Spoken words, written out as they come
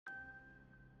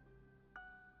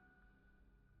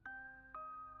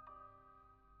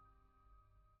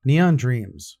Neon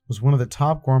Dreams was one of the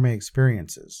top gourmet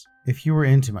experiences if you were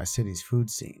into my city's food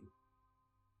scene.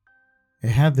 It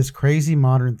had this crazy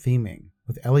modern theming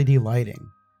with LED lighting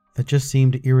that just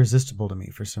seemed irresistible to me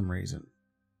for some reason.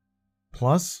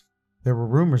 Plus, there were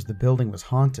rumors the building was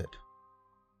haunted.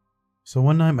 So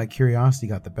one night my curiosity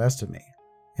got the best of me,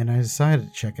 and I decided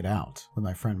to check it out with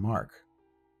my friend Mark.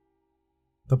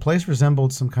 The place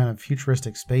resembled some kind of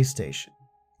futuristic space station,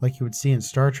 like you would see in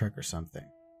Star Trek or something,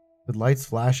 with lights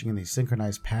flashing in these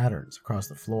synchronized patterns across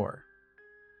the floor.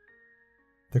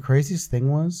 The craziest thing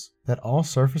was that all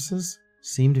surfaces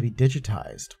seemed to be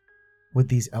digitized, with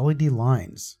these LED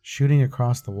lines shooting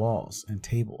across the walls and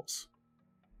tables.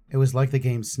 It was like the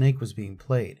game Snake was being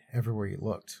played everywhere you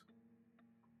looked.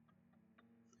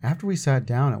 After we sat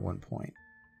down at one point,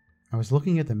 I was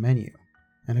looking at the menu,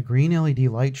 and a green LED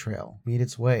light trail made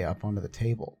its way up onto the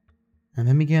table, and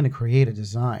then began to create a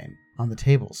design on the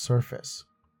table's surface.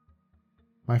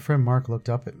 My friend Mark looked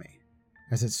up at me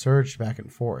as it surged back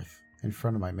and forth in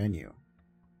front of my menu,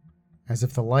 as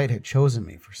if the light had chosen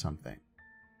me for something.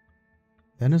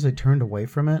 Then as I turned away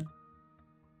from it,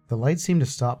 the light seemed to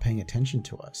stop paying attention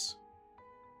to us.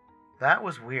 That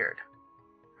was weird.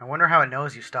 I wonder how it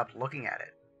knows you stopped looking at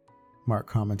it. Mark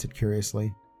commented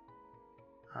curiously.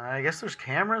 I guess there's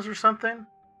cameras or something?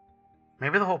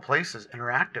 Maybe the whole place is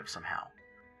interactive somehow.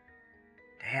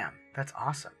 Damn, that's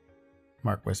awesome,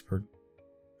 Mark whispered.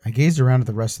 I gazed around at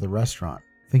the rest of the restaurant,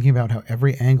 thinking about how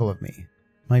every angle of me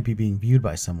might be being viewed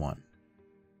by someone.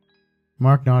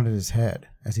 Mark nodded his head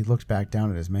as he looked back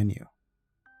down at his menu.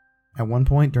 At one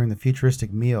point during the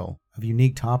futuristic meal of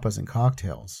unique tapas and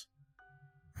cocktails,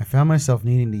 I found myself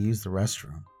needing to use the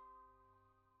restroom.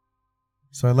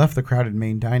 So I left the crowded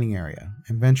main dining area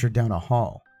and ventured down a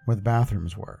hall where the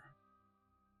bathrooms were.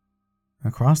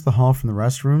 Across the hall from the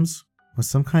restrooms was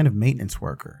some kind of maintenance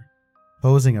worker,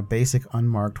 posing a basic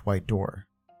unmarked white door.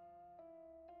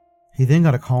 He then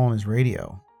got a call on his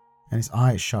radio, and his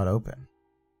eyes shot open.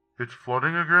 It's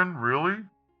flooding again, really?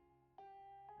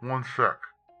 One sec.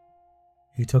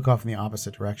 He took off in the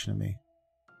opposite direction of me.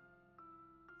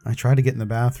 I tried to get in the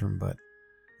bathroom, but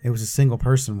it was a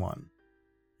single-person one,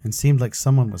 and seemed like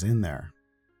someone was in there,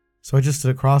 so I just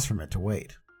stood across from it to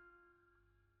wait.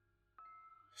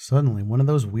 Suddenly, one of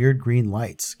those weird green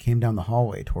lights came down the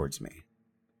hallway towards me,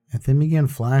 and then began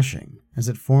flashing as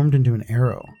it formed into an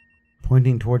arrow,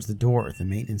 pointing towards the door the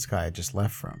maintenance guy had just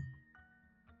left from.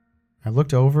 I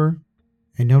looked over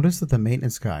and noticed that the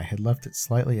maintenance guy had left it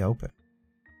slightly open.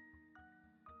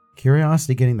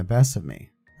 Curiosity getting the best of me,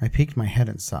 I peeked my head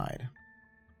inside.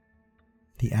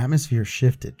 The atmosphere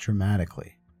shifted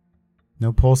dramatically.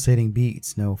 No pulsating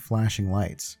beats, no flashing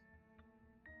lights.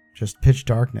 Just pitch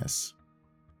darkness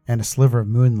and a sliver of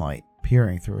moonlight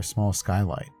peering through a small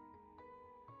skylight.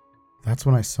 That's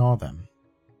when I saw them.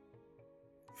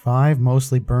 5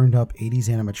 mostly burned up 80s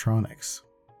animatronics,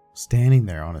 standing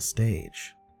there on a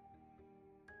stage.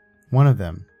 One of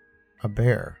them, a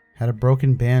bear, had a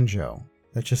broken banjo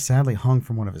that just sadly hung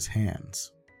from one of his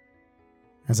hands.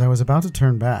 As I was about to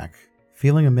turn back,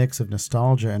 feeling a mix of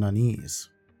nostalgia and unease,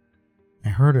 I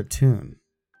heard a tune.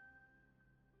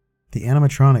 The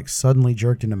animatronic suddenly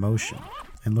jerked into motion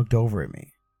and looked over at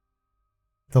me.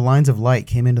 The lines of light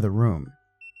came into the room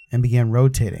and began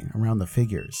rotating around the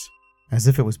figures as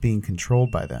if it was being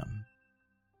controlled by them.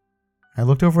 I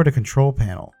looked over at a control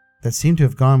panel that seemed to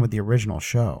have gone with the original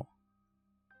show.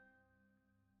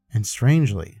 And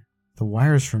strangely, the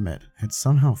wires from it had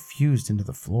somehow fused into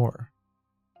the floor.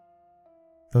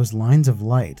 Those lines of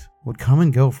light would come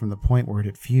and go from the point where it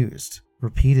had fused,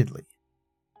 repeatedly,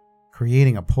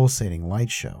 creating a pulsating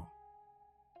light show.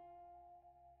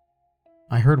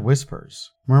 I heard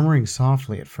whispers, murmuring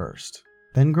softly at first,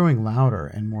 then growing louder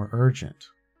and more urgent,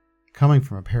 coming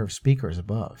from a pair of speakers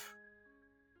above.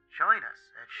 Join us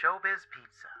at Showbiz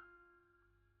Pizza.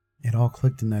 It all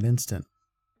clicked in that instant.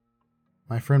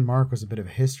 My friend Mark was a bit of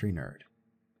a history nerd,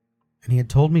 and he had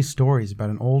told me stories about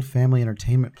an old family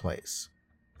entertainment place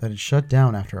that had shut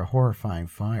down after a horrifying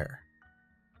fire.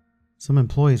 Some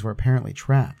employees were apparently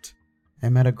trapped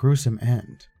and met a gruesome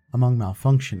end among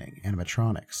malfunctioning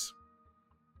animatronics.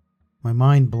 My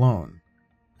mind blown,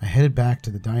 I headed back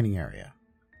to the dining area.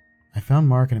 I found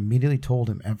Mark and immediately told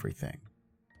him everything.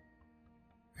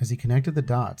 As he connected the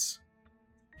dots,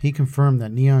 he confirmed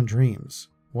that Neon Dreams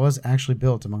was actually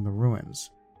built among the ruins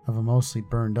of a mostly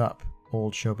burned up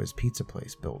old Showbiz pizza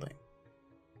place building.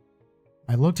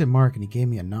 I looked at Mark and he gave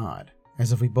me a nod,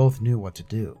 as if we both knew what to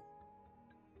do.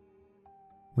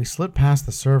 We slipped past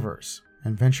the servers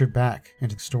and ventured back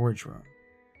into the storage room.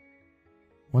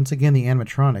 Once again, the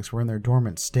animatronics were in their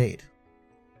dormant state.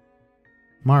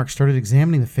 Mark started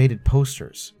examining the faded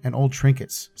posters and old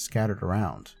trinkets scattered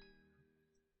around.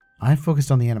 I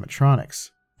focused on the animatronics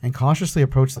and cautiously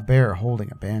approached the bear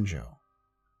holding a banjo.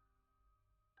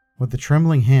 With a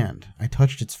trembling hand, I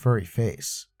touched its furry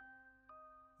face.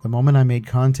 The moment I made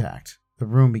contact, the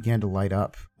room began to light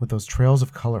up with those trails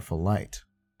of colorful light.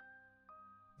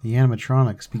 The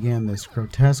animatronics began this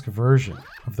grotesque version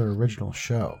of their original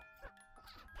show,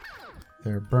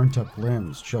 their burnt-up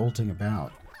limbs jolting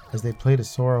about as they played a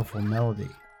sorrowful melody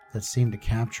that seemed to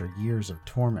capture years of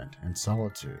torment and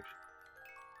solitude.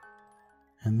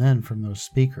 And then from those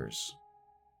speakers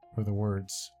were the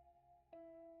words,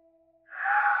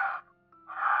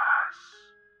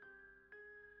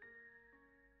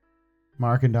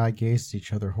 Mark and I gazed at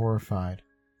each other horrified,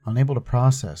 unable to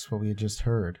process what we had just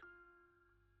heard.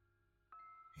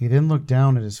 He then looked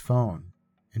down at his phone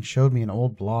and showed me an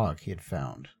old blog he had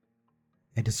found.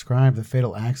 It described the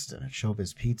fatal accident at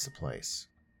Showbiz Pizza Place.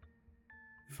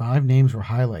 5 names were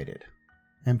highlighted,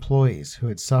 employees who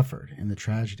had suffered in the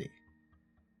tragedy.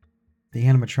 The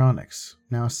animatronics,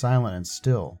 now silent and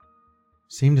still,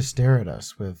 seemed to stare at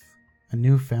us with a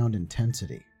newfound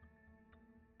intensity.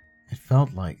 It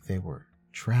felt like they were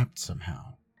trapped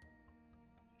somehow.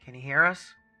 Can you hear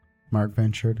us? Mark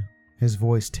ventured, his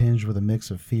voice tinged with a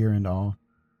mix of fear and awe.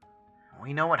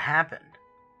 We know what happened.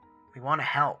 We want to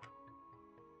help.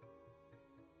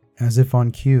 As if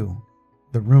on cue,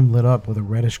 the room lit up with a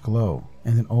reddish glow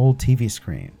and an old TV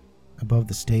screen above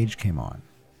the stage came on.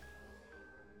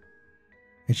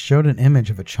 It showed an image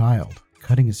of a child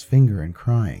cutting his finger and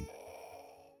crying.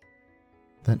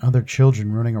 Then other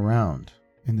children running around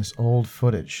in this old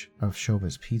footage of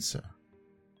Showbiz Pizza.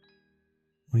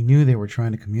 We knew they were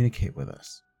trying to communicate with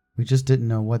us. We just didn't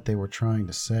know what they were trying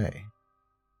to say.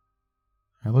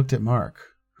 I looked at Mark,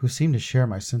 who seemed to share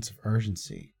my sense of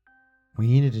urgency. We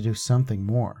needed to do something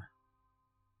more.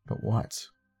 But what?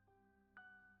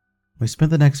 We spent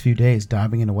the next few days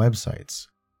diving into websites,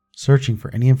 searching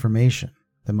for any information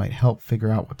that might help figure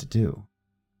out what to do.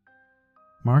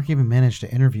 Mark even managed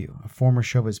to interview a former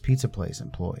Showbiz Pizza Place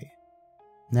employee,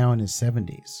 now in his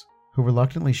 70s, who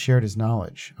reluctantly shared his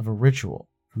knowledge of a ritual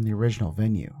from the original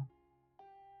venue.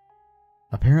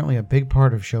 Apparently, a big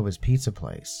part of Showbiz Pizza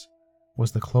Place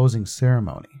was the closing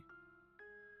ceremony,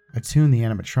 a tune the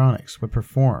animatronics would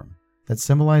perform that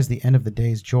symbolized the end of the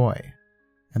day's joy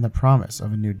and the promise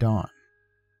of a new dawn.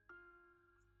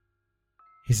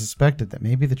 He suspected that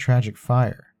maybe the tragic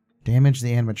fire damaged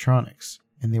the animatronics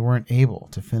and they weren't able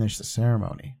to finish the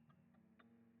ceremony.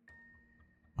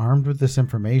 Armed with this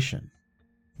information,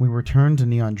 we returned to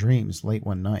Neon Dreams late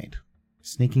one night,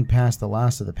 sneaking past the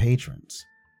last of the patrons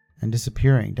and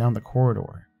disappearing down the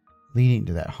corridor leading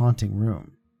to that haunting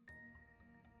room.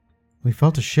 We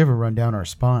felt a shiver run down our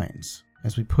spines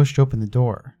as we pushed open the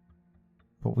door,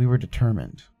 but we were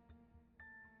determined.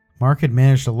 Mark had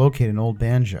managed to locate an old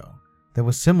banjo that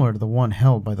was similar to the one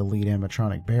held by the lead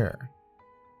animatronic bear.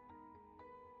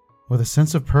 With a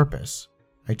sense of purpose,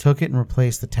 I took it and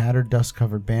replaced the tattered,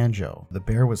 dust-covered banjo the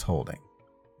bear was holding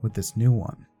with this new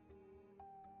one.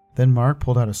 Then Mark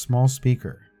pulled out a small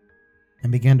speaker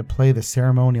and began to play the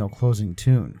ceremonial closing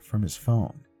tune from his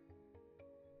phone.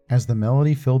 As the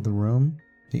melody filled the room,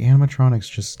 the animatronics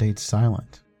just stayed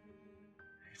silent.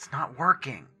 It's not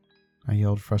working, I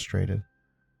yelled, frustrated.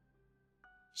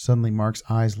 Suddenly, Mark's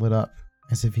eyes lit up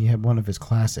as if he had one of his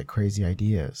classic crazy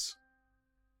ideas.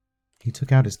 He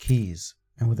took out his keys,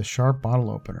 and with a sharp bottle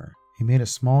opener, he made a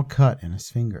small cut in his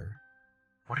finger.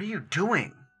 What are you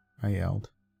doing? I yelled.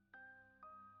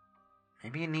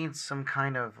 Maybe it needs some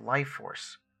kind of life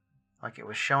force, like it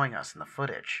was showing us in the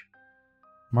footage.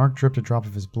 Mark dripped a drop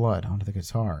of his blood onto the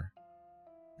guitar,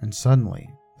 and suddenly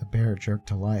the bear jerked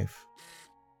to life.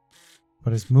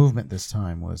 But his movement this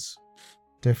time was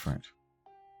different,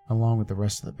 along with the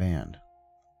rest of the band.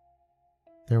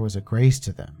 There was a grace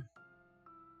to them,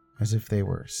 as if they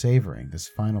were savoring this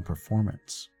final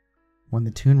performance. When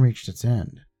the tune reached its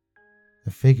end,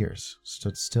 the figures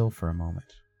stood still for a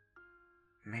moment.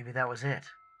 Maybe that was it.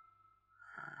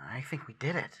 I think we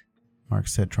did it, Mark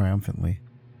said triumphantly.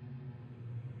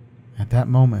 At that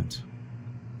moment,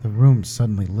 the room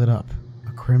suddenly lit up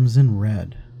a crimson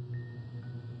red.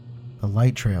 The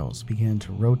light trails began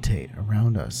to rotate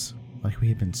around us like we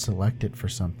had been selected for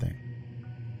something.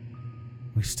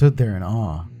 We stood there in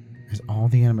awe as all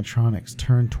the animatronics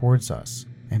turned towards us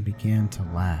and began to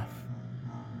laugh.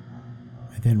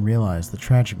 I then realized the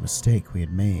tragic mistake we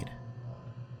had made.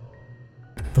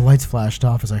 The lights flashed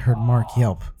off as I heard Mark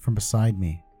yelp from beside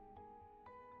me.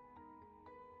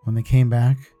 When they came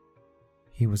back,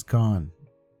 he was gone,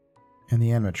 and the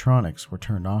animatronics were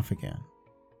turned off again.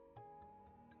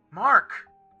 Mark!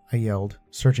 I yelled,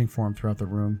 searching for him throughout the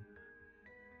room.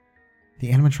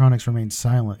 The animatronics remained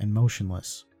silent and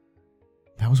motionless.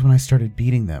 That was when I started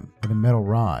beating them with a metal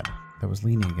rod that was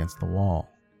leaning against the wall.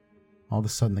 All of a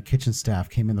sudden, the kitchen staff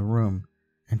came in the room,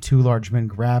 and 2 large men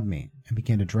grabbed me and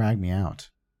began to drag me out,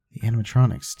 the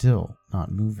animatronics still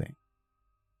not moving.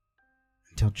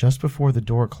 Until just before the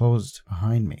door closed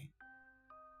behind me,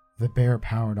 the bear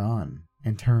powered on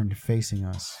and turned facing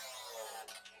us.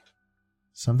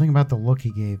 Something about the look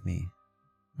he gave me,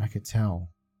 I could tell.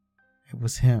 It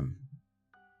was him.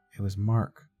 It was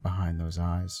Mark behind those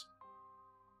eyes.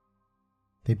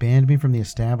 They banned me from the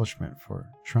establishment for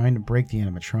trying to break the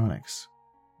animatronics.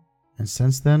 And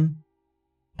since then,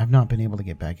 I've not been able to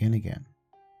get back in again.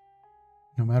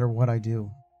 No matter what I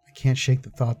do, I can't shake the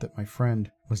thought that my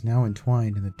friend was now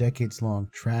entwined in the decades-long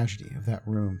tragedy of that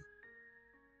room.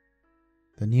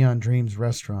 The Neon Dreams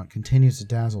restaurant continues to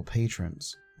dazzle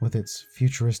patrons with its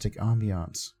futuristic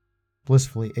ambiance,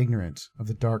 blissfully ignorant of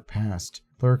the dark past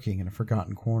lurking in a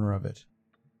forgotten corner of it.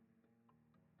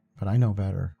 But I know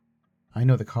better. I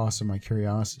know the cost of my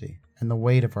curiosity and the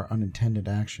weight of our unintended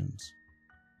actions.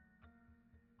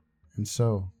 And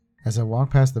so, as I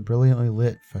walk past the brilliantly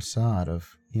lit facade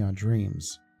of Neon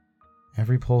Dreams,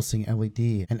 every pulsing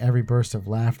LED and every burst of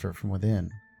laughter from within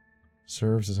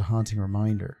serves as a haunting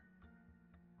reminder.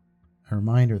 A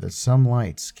reminder that some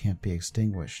lights can't be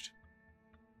extinguished,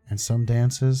 and some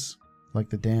dances, like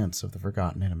the dance of the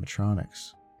forgotten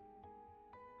animatronics,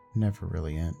 never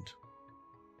really end.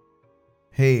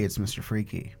 Hey, it's Mr.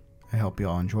 Freaky. I hope you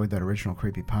all enjoyed that original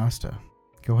creepypasta.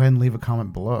 Go ahead and leave a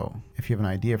comment below if you have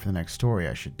an idea for the next story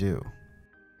I should do.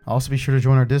 Also be sure to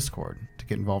join our Discord to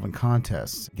get involved in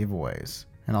contests, giveaways,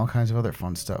 and all kinds of other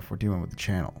fun stuff we're doing with the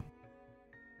channel.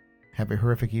 Have a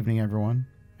horrific evening, everyone,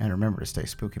 and remember to stay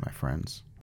spooky, my friends.